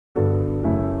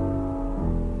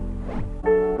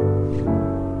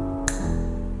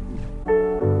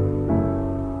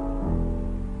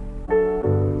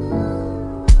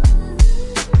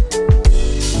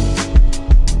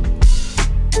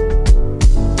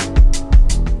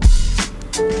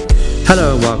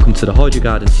Hello and welcome to the Hide Your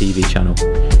Garden TV channel.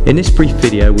 In this brief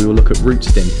video we will look at Root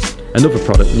Stim, another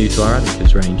product new to our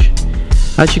additives range.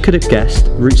 As you could have guessed,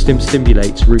 Root Stim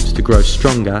stimulates roots to grow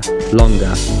stronger,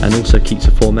 longer, and also keeps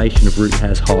the formation of root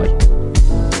hairs high.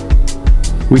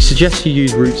 We suggest you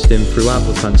use Root Stim throughout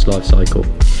the plant's life cycle.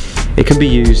 It can be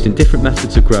used in different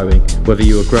methods of growing, whether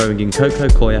you are growing in coco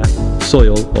coir,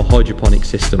 soil or hydroponic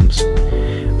systems.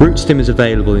 Root Stim is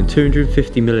available in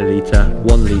 250ml,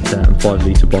 1 litre and 5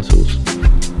 litre bottles.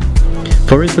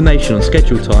 For information on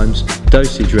schedule times,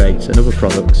 dosage rates and other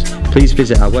products, please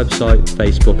visit our website,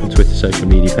 Facebook and Twitter social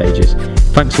media pages.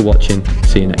 Thanks for watching,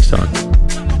 see you next time.